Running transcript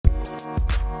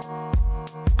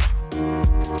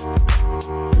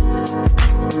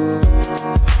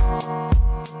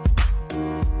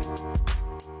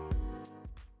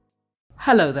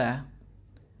Hello there.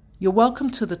 You're welcome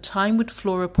to the Time with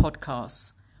Flora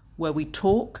podcast, where we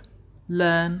talk,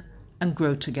 learn, and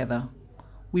grow together.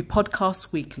 We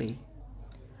podcast weekly.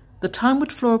 The Time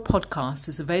with Flora podcast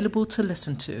is available to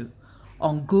listen to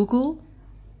on Google,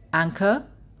 Anchor,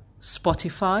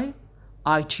 Spotify,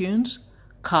 iTunes,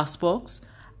 Castbox,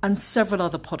 and several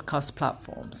other podcast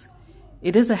platforms.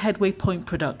 It is a Headway Point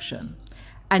production,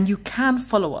 and you can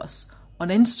follow us on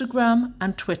Instagram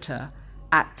and Twitter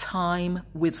at Time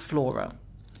with Flora.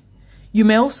 You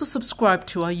may also subscribe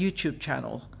to our YouTube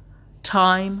channel,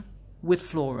 Time with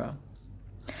Flora.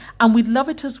 And we'd love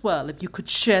it as well if you could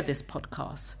share this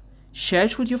podcast. Share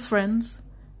it with your friends,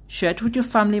 share it with your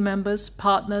family members,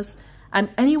 partners, and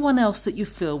anyone else that you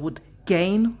feel would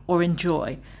gain or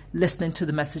enjoy listening to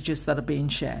the messages that are being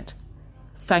shared.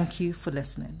 Thank you for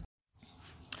listening.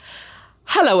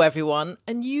 Hello, everyone,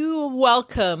 and you are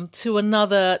welcome to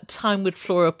another Time with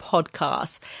Flora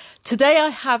podcast. Today I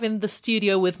have in the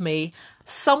studio with me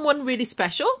someone really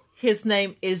special. His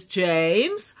name is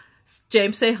James.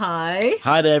 James, say hi.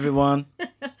 Hi there, everyone.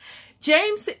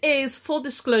 James is, full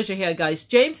disclosure here, guys,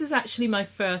 James is actually my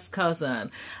first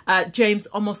cousin, James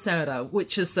Omosera,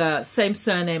 which is same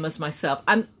surname as myself.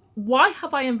 And why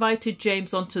have I invited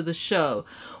James onto the show?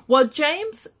 Well,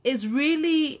 James is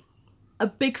really a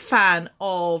big fan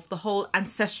of the whole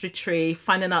ancestry tree,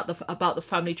 finding out about the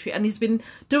family tree, and he's been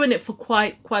doing it for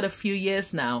quite a few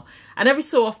years now. And every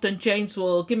so often, James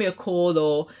will give me a call,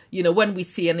 or when we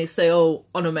see, and he say, "Oh,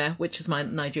 Onome," which is my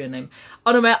Nigerian name,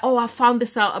 "Onome, oh, I found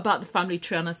this out about the family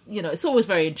tree," and it's always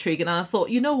very intriguing. And I thought,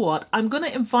 you know what, I'm going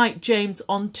to invite James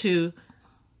onto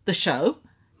the show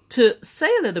to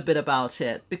say a little bit about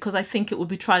it, because I think it would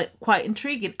be quite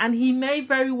intriguing, and he may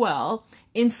very well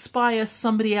inspire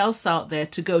somebody else out there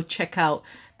to go check out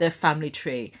their family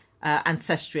tree,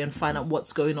 ancestry, and find out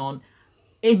what's going on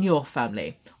in your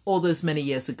family all those many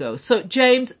years ago. So,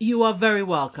 James, you are very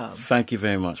welcome. Thank you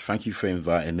very much. Thank you for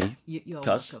inviting me. You're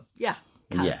welcome. Yeah.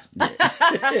 Yeah.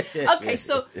 Okay,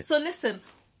 so listen,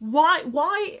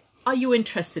 why are you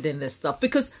interested in this stuff?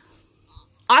 Because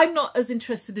I'm not as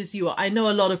interested as you are. I know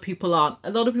a lot of people aren't. A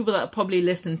lot of people that are probably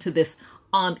listening to this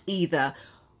aren't either.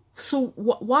 So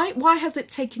why has it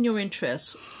taken your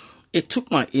interest? It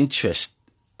took my interest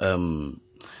when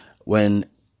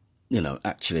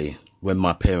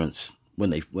my parents, when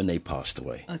they passed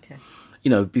away. Okay.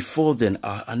 Before then,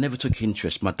 I never took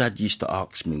interest. My dad used to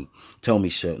tell me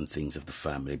certain things of the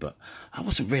family, but I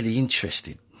wasn't really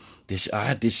interested. I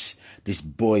had this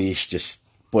boyish, just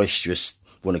boisterous,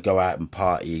 want to go out and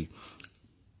party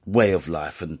way of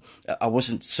life, and I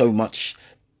wasn't so much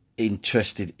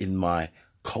interested in my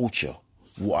culture,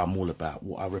 what I'm all about,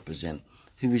 what I represent.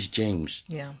 Who is James?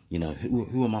 Yeah.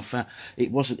 Who are my family?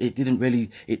 It didn't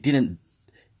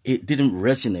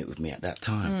resonate with me at that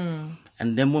time.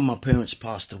 And then when my parents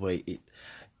passed away,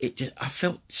 I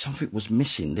felt something was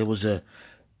missing. There was that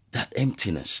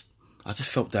emptiness. I just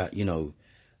felt that,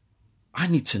 I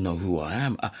need to know who I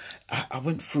am. I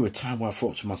went through a time where I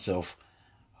thought to myself,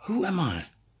 who am I?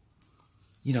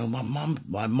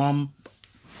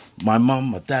 My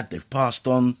mum, my dad, they've passed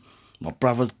on. My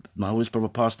oldest brother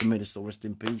passed away, so rest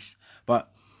in peace.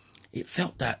 But it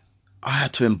felt that I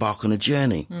had to embark on a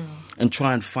journey and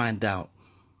try and find out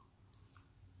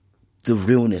the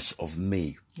realness of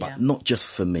me, but not just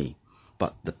for me,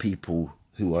 but the people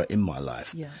who are in my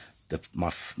life,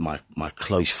 my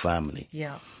close family.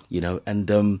 Yeah.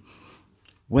 And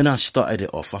when I started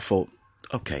it off, I thought,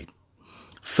 okay,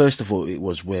 first of all, it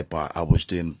was whereby I was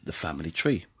doing the family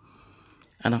tree.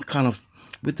 And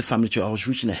with the family tree, I was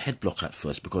reaching a head block at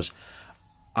first, because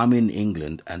I'm in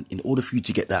England, and in order for you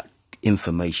to get that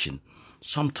information,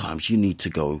 sometimes you need to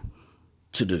go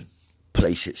to the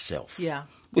place itself. Yeah.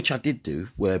 Which I did do,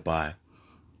 whereby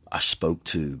I spoke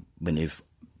to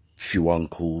few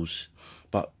uncles,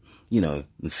 but, a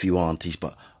few aunties,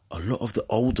 but a lot of the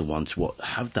older ones what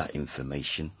have that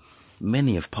information,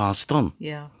 many have passed on.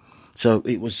 Yeah. So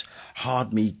it was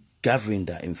hard me gathering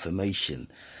that information.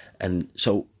 And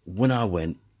so when I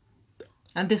went,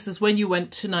 and this is when you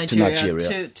went to Nigeria,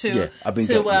 the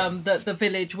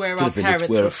village where our parents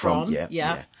were from.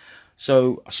 Yeah.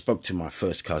 So I spoke to my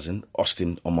first cousin,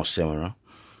 Austin Omosera,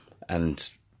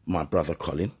 and my brother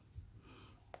Colin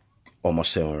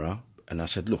Omosera, and I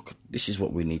said, look, this is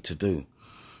what we need to do.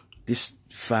 This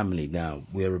family now,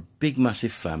 we're a big,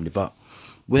 massive family, but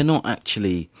we're not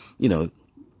actually,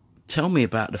 tell me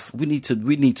about we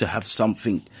need to have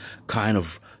something kind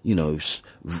of,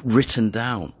 written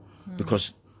down,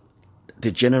 because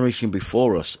the generation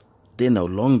before us, they're no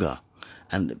longer,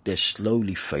 and they're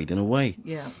slowly fading away.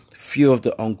 Yeah. Few of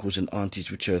the uncles and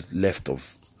aunties which are left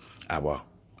of our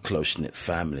close knit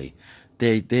family.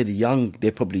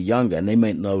 They're probably younger, and they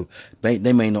may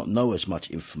not know as much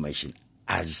information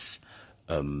as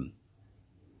our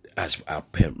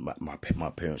my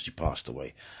parents who passed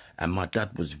away, and my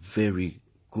dad was very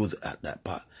good at that,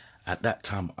 but at that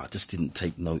time I just didn't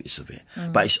take notice of it.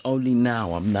 But it's only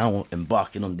now I'm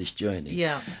embarking on this journey,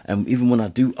 and even when I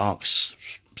do ask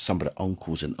some of the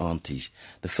uncles and aunties,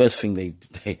 the first thing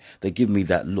they give me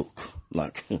that look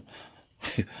like,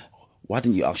 why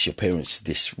didn't you ask your parents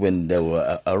this when they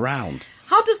were around?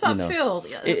 How does that feel?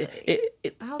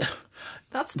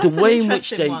 That's the way in which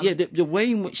they the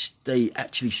way in which they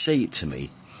actually say it to me.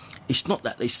 It's not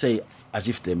that they say it as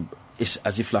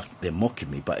if like they're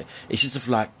mocking me, but it's just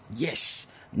like, yes,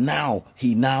 now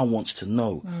he wants to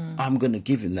know. I'm going to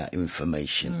give him that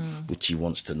information which he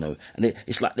wants to know, and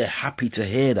it's like they're happy to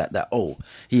hear that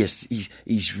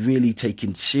he's really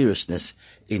taking seriousness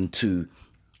into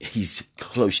his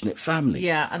close-knit family,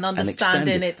 and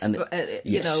understanding it's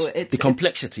the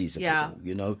complexities of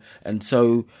it all, and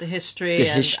so the history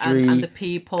and the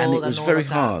people, and it was very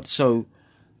hard. So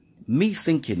me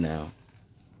thinking now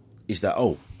is that,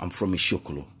 I'm from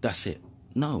Isiokulu, that's it.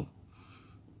 No,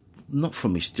 not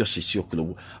from just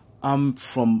Isiokulu. I'm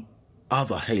from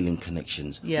other hailing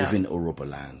connections within Yoruba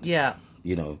land,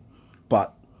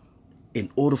 but in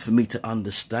order for me to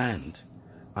understand,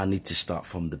 I need to start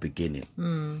from the beginning.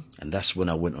 And that's when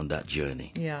I went on that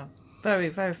journey. Yeah, very,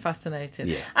 very fascinating.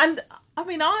 Yeah. And I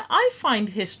mean, I find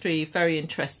history very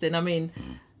interesting. I mean,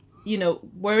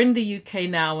 we're in the UK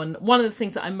now, and one of the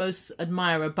things that I most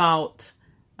admire about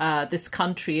this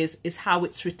country is how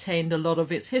it's retained a lot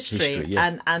of its history,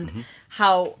 and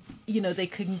how, they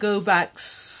can go back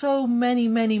so many,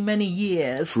 many, many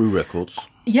years. Through records.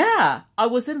 Yeah. I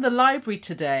was in the library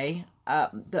today,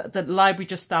 the library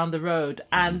just down the road,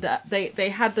 and they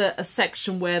had a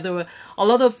section where there were a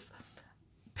lot of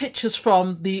pictures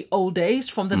from the old days,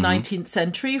 from the 19th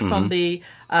century, from the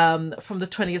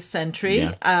 20th century,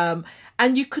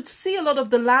 and you could see a lot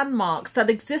of the landmarks that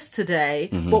exist today,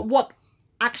 but what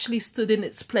actually stood in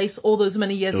its place all those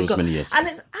many years ago. And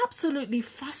it's absolutely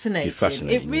fascinating.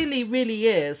 It really, really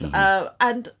is.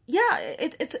 And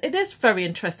it is very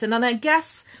interesting. And I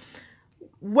guess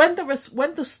when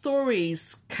the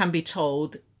stories can be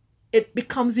told, it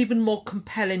becomes even more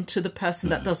compelling to the person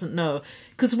that doesn't know.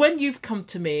 Because when you've come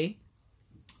to me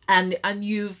and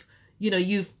you've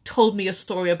told me a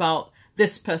story about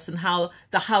this person, how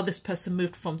this person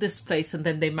moved from this place and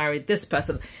then they married this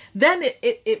person, then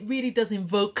it really does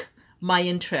invoke my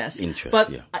interest. But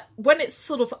when it's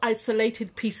sort of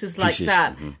isolated pieces like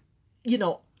that,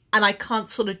 and I can't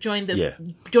sort of join the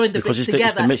because bits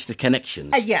together. It's the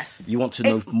connections. Yes. You want to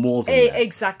know more than that.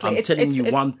 Exactly. I'm telling you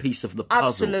one piece of the puzzle.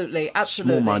 Absolutely.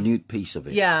 Small, minute piece of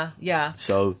it. Yeah.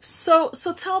 So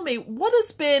tell me, what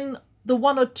has been the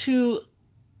one or two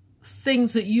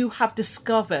things that you have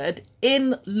discovered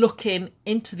in looking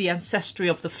into the ancestry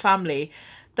of the family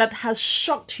that has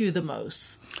shocked you the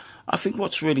most? I think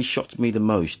what's really shocked me the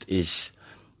most is,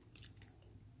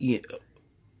 it's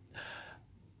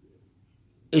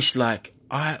like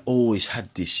I always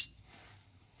had this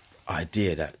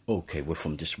idea that, okay, we're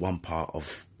from this one part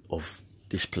of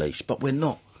this place, but we're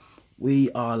not.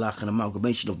 We are like an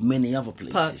amalgamation of many other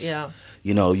places.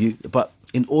 But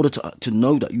in order to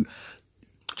know that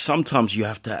sometimes you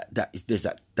have to. There's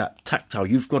that tactile.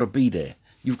 You've got to be there.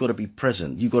 You've got to be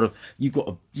present. You've got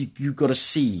to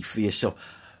see for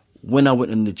yourself. When I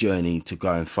went on the journey to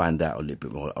go and find out a little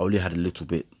bit more, I only had a little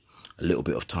bit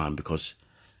of time, because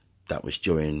that was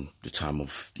during the time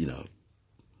of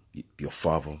your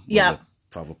father. When your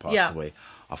father passed away.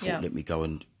 I thought, let me go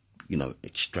and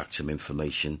extract some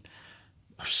information.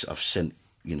 I've sent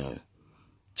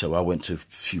so I went to a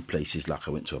few places, like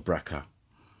I went to Abraka.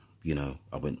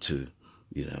 I went to,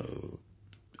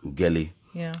 Ughelli,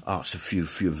 asked a few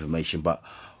information, but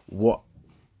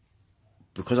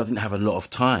because I didn't have a lot of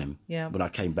time when I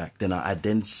came back, then I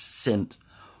then sent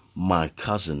my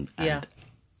cousin and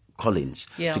Collins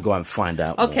to go and find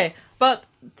out more. But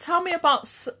tell me about,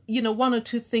 one or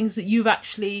two things that you've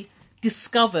actually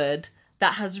discovered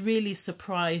that has really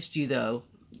surprised you, though.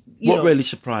 What really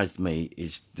surprised me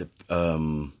is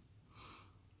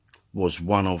was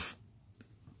one of,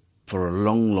 for a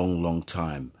long, long, long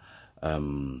time,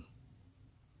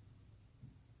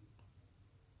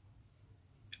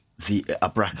 the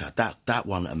Abraka. That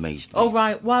one amazed me. Oh,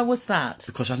 right. Why was that?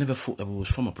 Because I never thought that we was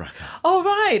from Abraka. Oh,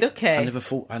 right. Okay. I never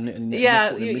thought.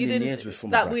 You didn't was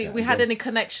from that Abraka. we had any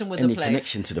connection with the place. Any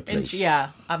connection to the place?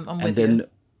 I'm with you. And then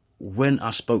when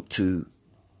I spoke to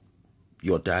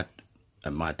your dad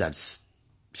and my dad's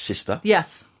sister,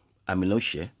 yes,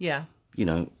 Amiloshe, you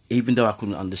know, even though I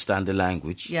couldn't understand the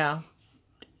language, Yeah.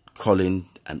 Colin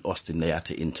and Austin, they had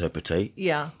to interpretate.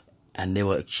 Yeah. And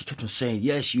she kept on saying,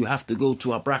 yes, you have to go to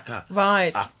Abraka.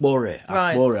 Right. Akbore.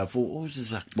 Right. Akbore. I thought, what was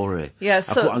this Akbore? Yeah,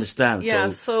 I couldn't understand. Yeah,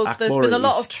 so there's Akbore been a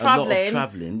lot is of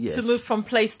traveling yes. to move from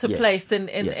place to Yes. place. That's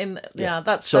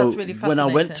really fascinating. When I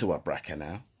went to Abraka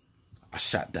now, I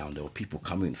sat down, there were people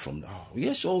coming from,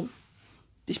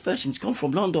 this person's come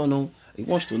from London, or he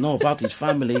wants to know about his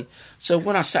family. So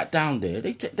when I sat down there,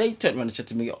 they turned around and said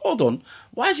to me, hold on,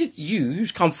 why is it you,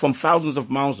 who's come from thousands of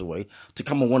miles away, to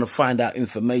come and want to find out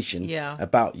information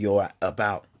about your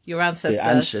ancestors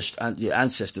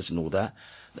and all that?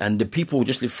 And the people who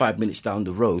just live 5 minutes down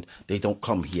the road, they don't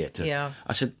come here to. Yeah.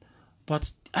 I said,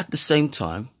 but at the same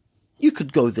time, you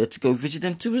could go there to go visit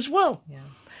them too as well. Yeah.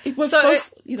 It was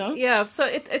both, you know. Yeah, so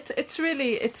it's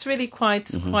really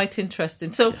quite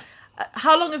interesting. So,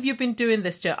 how long have you been doing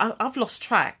this, Joe? I've lost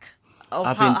track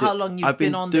of how long you've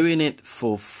been on this. I've been doing it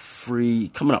for 3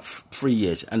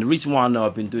 years, and the reason why I know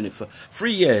I've been doing it for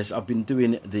 3 years, I've been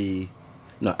doing 3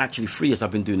 years. I've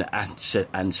been doing the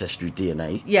ancestry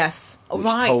DNA. Yes, which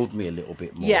right. told me a little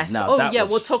bit more. Yes. Now,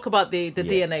 we'll talk about the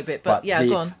DNA bit, but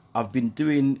go on. I've been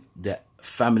doing the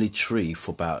family tree for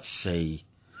about say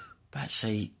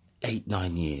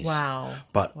 8-9 years. Wow.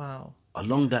 But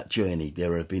along that journey,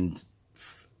 there have been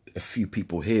a few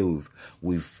people here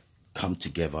we've come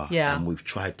together and we've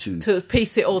tried to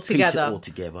piece it all together. I've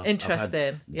Interesting.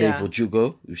 had Dave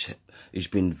Ojugo, who's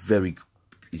been very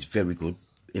good,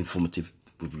 informative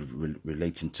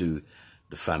relating to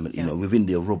the family, you know, within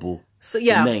the Yoruba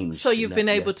names. So you've been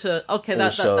able to,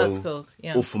 that's good.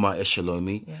 Yeah. Ofuma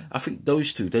Eshalomi. Yeah. I think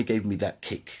those two, they gave me that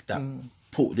kick, that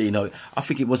you know, I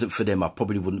think it wasn't for them, I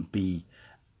probably wouldn't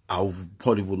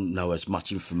know as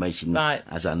much information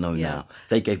as I know now.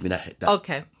 They gave me that.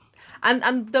 Okay.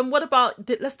 And then what about,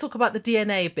 let's talk about the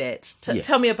DNA bit.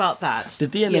 Tell me about that. The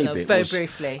DNA bit very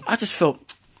briefly. I just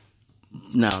felt,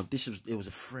 now, it was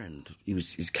a friend.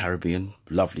 He's Caribbean,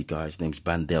 lovely guy. His name's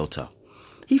Ban Delta.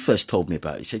 He first told me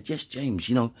about it. He said, yes, James,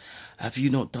 you know, have you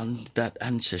not done that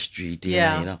ancestry DNA?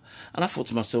 Yeah. You know? And I thought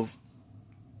to myself,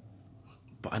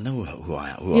 but I know who I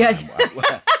am.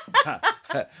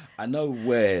 I know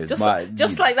where just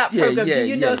like that program. Do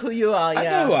you know who you are? I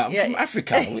know. I'm from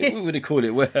Africa. We would call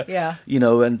it where. You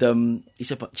know, and he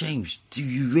said, but James, do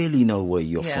you really know where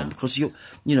you're from? Because you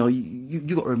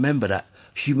got to remember that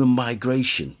human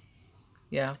migration.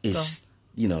 Is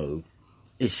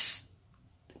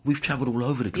we've travelled all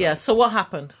over the globe. Yeah. So what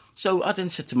happened? So I then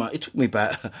said to it took me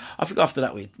about, I think after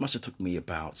that, it must have took me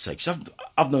about, say, because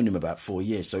I've known him about 4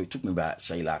 years, so it took me about,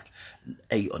 say, like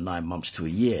 8 or 9 months to a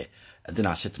year. And then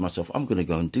I said to myself, I'm going to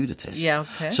go and do the test. Yeah,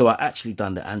 okay. So I actually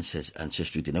done the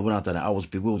ancestry dinner. When I done it, I was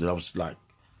bewildered. I was like,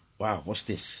 wow, what's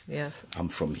this? Yes. I'm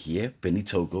from here, Benin,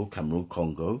 Togo, Cameroon,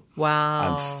 Congo.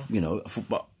 Wow. And,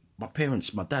 but my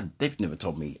parents, my dad, they've never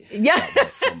told me that we're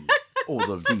from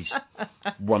all of these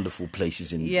wonderful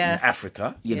places in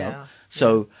Africa, you know.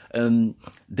 So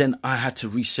then I had to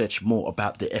research more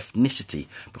about the ethnicity,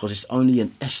 because it's only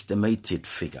an estimated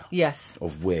figure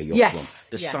of where you're from.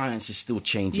 The science is still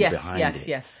changing behind it.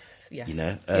 Yes. You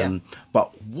know,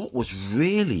 but what was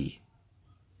really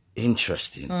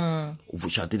interesting,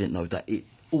 which I didn't know, that it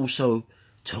also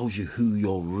tells you who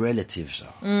your relatives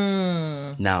are.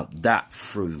 Now that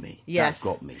threw me. That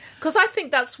got me. Because I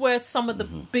think that's where some of the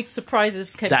big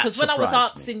surprises came. Because when I was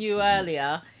asking you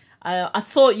earlier, I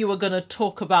thought you were going to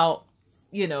talk about,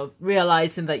 you know,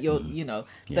 realizing that you're, you know,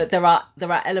 that there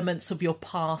are elements of your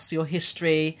past, your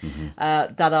history,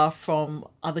 that are from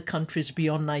other countries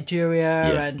beyond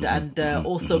Nigeria, and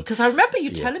also because I remember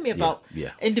you telling me about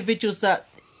individuals that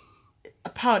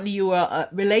apparently you were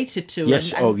related to.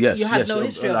 Yes. And you had no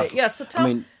history of it. Yeah. So tell. I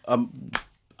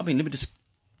mean, let me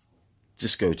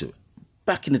just go to it.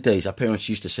 Back in the days, our parents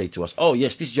used to say to us, "Oh,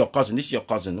 yes, this is your cousin. This is your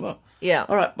cousin." Well,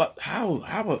 all right, but how?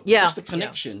 What's the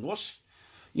connection? What's,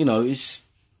 you know?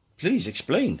 Please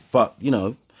explain. But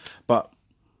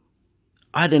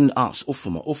I didn't ask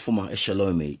Ufuma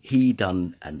Eshalomi. He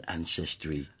done an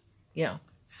ancestry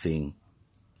thing,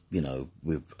 you know,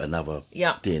 with another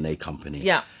DNA company.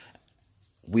 Yeah.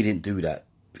 We didn't do that.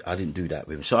 I didn't do that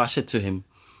with him. So I said to him,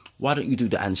 why don't you do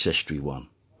the ancestry one?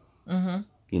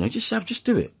 You know, just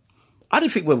do it. I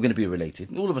didn't think we were going to be related.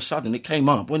 And all of a sudden it came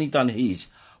up. When he done his,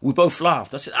 we both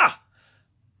laughed. I said,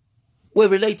 we're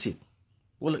related.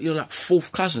 Well, you're like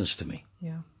fourth cousins to me.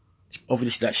 Yeah.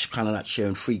 Obviously that's kind of like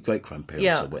sharing 3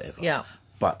 great-grandparents or whatever. Yeah.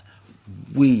 But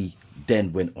we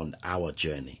then went on our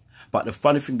journey. But the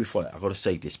funny thing before that, I've got to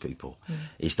say this, people,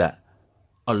 is that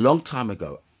a long time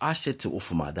ago, I said to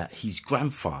Ufuma that his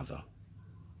grandfather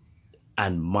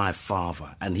and my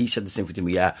father. And he said the same thing to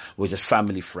me. Yeah, we're just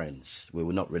family friends. We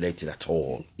were not related at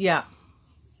all. Yeah.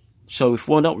 So if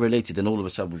we're not related, then all of a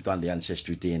sudden we've done the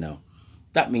ancestry DNA.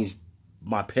 That means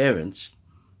my parents,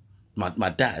 my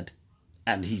dad,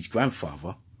 and his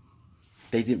grandfather,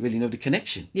 they didn't really know the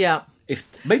connection. Yeah. If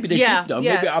maybe they Yeah, did know,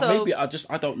 yeah. maybe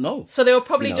I don't know. So they were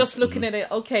probably You know, just looking at it.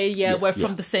 Okay, Yeah, we're from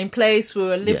yeah. the same place. We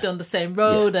were lived Yeah. on the same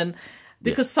road, and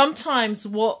because sometimes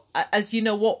as you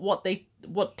know,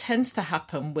 what tends to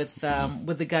happen with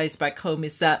the guys back home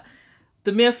is that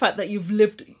the mere fact that you've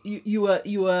lived, you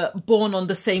were born on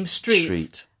the same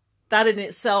street. That in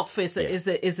itself is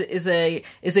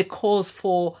a cause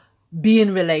for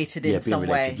being related in some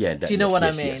way. Yeah, do you know what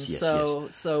I mean? Yes.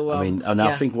 So I mean, and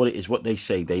I think what it is, what they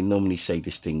say, they normally say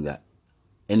this thing that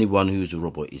anyone who's a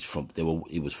robot is from.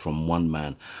 It was from one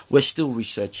man. We're still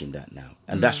researching that now,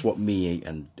 and that's what me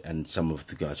and some of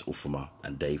the guys, Ufama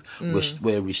and Dave,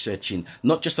 we're researching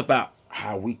not just about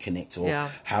how we connect or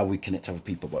how we connect to other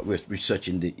people, but we're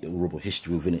researching the robot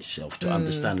history within itself to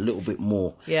understand a little bit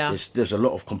more. Yeah, there's a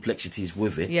lot of complexities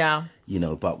with it. Yeah, you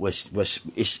know, but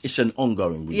it's an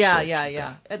ongoing research.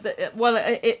 Yeah. Well,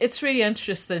 it's really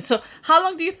interesting. So, how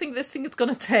long do you think this thing is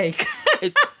going to take?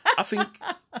 I think.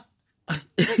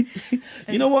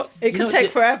 You know what? It could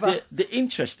take forever. The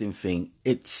interesting thing,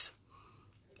 it's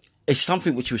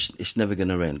something which it's never going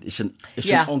to end. It's an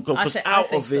ongoing, because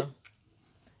out of it,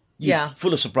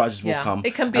 full of surprises will come.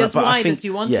 It can be as wide as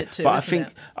you want it to. But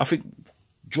I think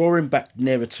drawing back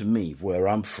nearer to me, where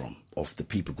I'm from, of the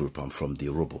people group I'm from, the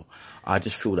Yoruba, I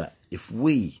just feel that if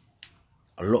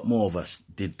a lot more of us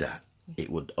did that, it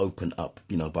would open up,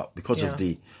 you know. But because of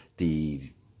the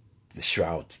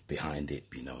shroud behind it,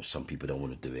 you know, some people don't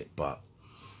want to do it. But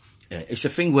it's a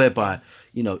thing whereby,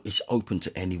 you know, it's open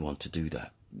to anyone to do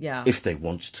that. Yeah, if they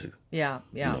want to. Yeah.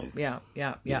 You know,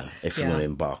 if you want to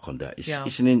embark on that,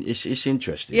 it's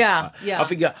interesting. Yeah. I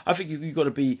think you got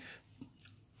to be.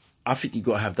 I think you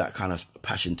got to have that kind of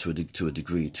passion to a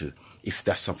degree to, if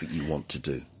that's something you want to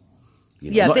do.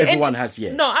 You know, not everyone has.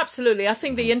 Yeah. No, absolutely. I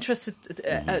think the interest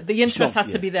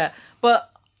has to be there, but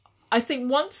I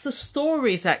think once the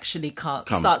stories actually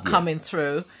start coming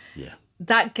through. Yeah.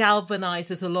 That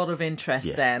galvanizes a lot of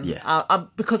interest then. Yeah.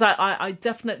 Because I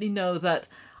definitely know that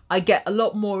I get a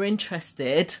lot more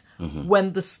interested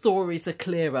when the stories are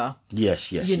clearer.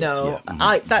 Yes. You know,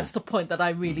 that's the point that I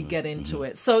really get into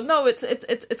it. So no,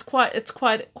 it's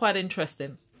quite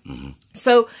interesting.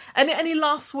 So any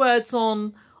last words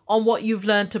on what you've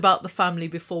learnt about the family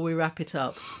before we wrap it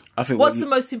up? I think what's the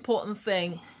most important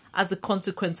thing as a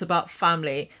consequence about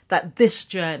family that this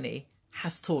journey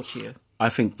has taught you? I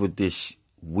think with this,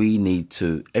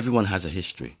 everyone has a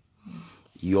history.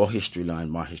 Your history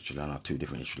line, my history line are two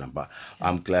different history lines, but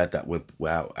I'm glad that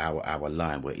our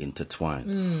line, we're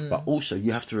intertwined. But also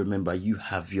you have to remember you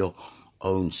have your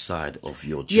own side of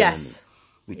your journey,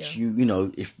 which you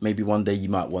know, if maybe one day you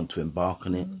might want to embark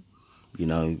on it, you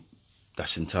know,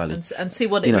 that's entirely... And see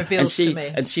what it reveals to me.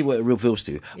 And see what it reveals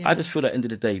to you. Yeah. I just feel at the end of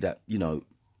the day that, you know,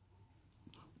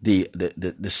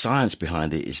 the science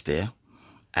behind it is there,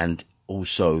 and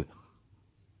also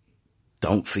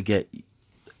don't forget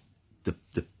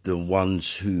the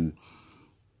ones who,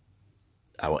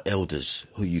 our elders,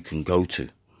 who you can go to.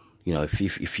 You know,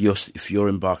 if you're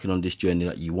embarking on this journey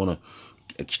that you want to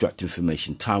extract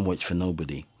information, time waits for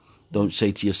nobody. Don't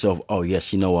say to yourself, "Oh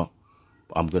yes, you know what,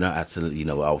 I'm gonna have to, you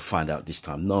know, I'll find out this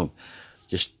time." No.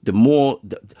 Just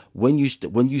when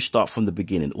you start from the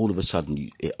beginning, all of a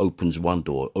sudden it opens one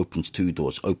door, opens two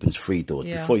doors, opens three doors.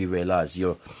 Yeah. Before you realise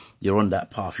you're on that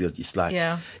path. It's like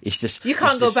it's just you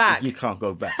can't go back. You can't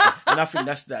go back, and I think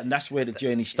that's where the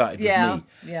journey started with me.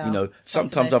 Yeah. You know,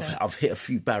 sometimes I've hit a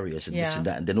few barriers and this and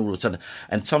that, and then all of a sudden,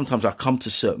 and sometimes I come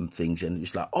to certain things and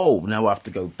it's like, oh, now I have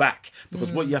to go back,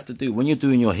 because what you have to do when you're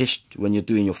doing your history, when you're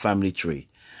doing your family tree,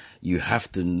 you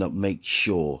have to make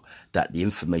sure that the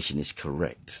information is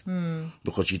correct,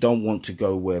 because you don't want to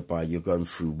go whereby you're going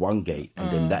through one gate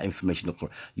and then that information.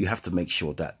 You have to make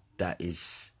sure that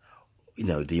is, you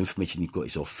know, the information you've got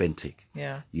is authentic.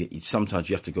 Yeah. Sometimes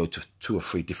you have to go to 2 or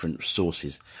 3 different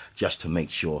sources just to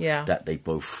make sure that they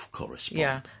both correspond.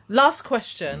 Yeah. Last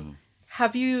question: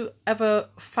 have you ever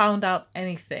found out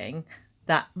anything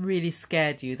that really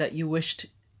scared you that you wished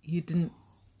you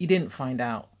didn't find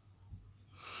out?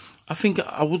 I think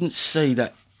I wouldn't say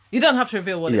that. You don't have to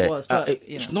reveal what it was, but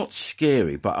it's not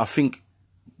scary. But I think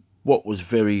what was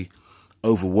very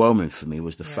overwhelming for me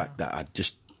was the fact that I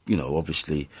just,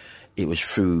 obviously, it was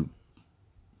through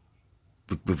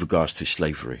with regards to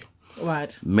slavery.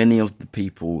 Right. Many of the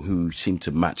people who seem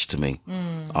to match to me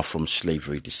are from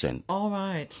slavery descent. All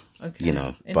right. Okay. You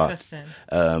know, interesting.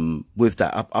 but with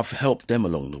that, I've helped them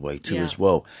along the way too as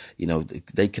well. You know,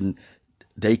 they can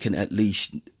at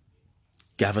least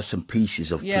gather some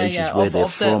pieces of places where they're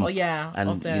from,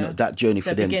 and you know that journey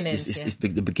for them is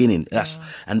the beginning.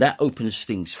 And that opens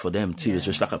things for them too. It's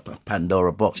just like a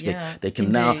Pandora box. They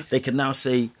can now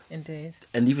say, indeed,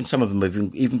 and even some of them have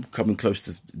even coming close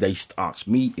to. They ask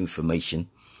me information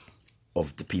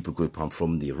of the people group I'm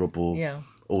from, the Yoruba.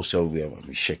 Also, we have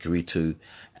Shekiri too,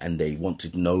 and they want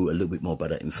to know a little bit more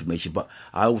about that information. But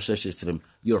I also says to them,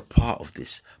 you're a part of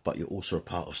this, but you're also a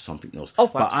part of something else. Oh,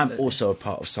 but absolutely. I'm also a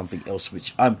part of something else,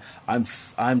 which I'm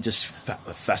just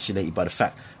fascinated by the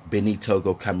fact Benin,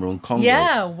 Togo, Cameroon, Congo.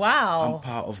 Yeah, wow. I'm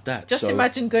part of that. Just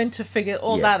imagine going to figure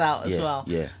all that out as well.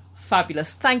 Yeah.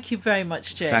 Fabulous. Thank you very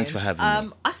much, James. Thanks for having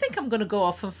me. I think I'm going to go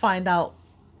off and find out,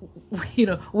 you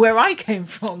know, where I came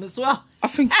from as well. I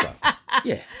think so.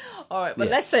 Yeah. All right, but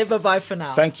let's say bye-bye for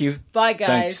now. Thank you. Bye,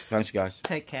 guys. Thanks, guys.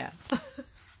 Take care.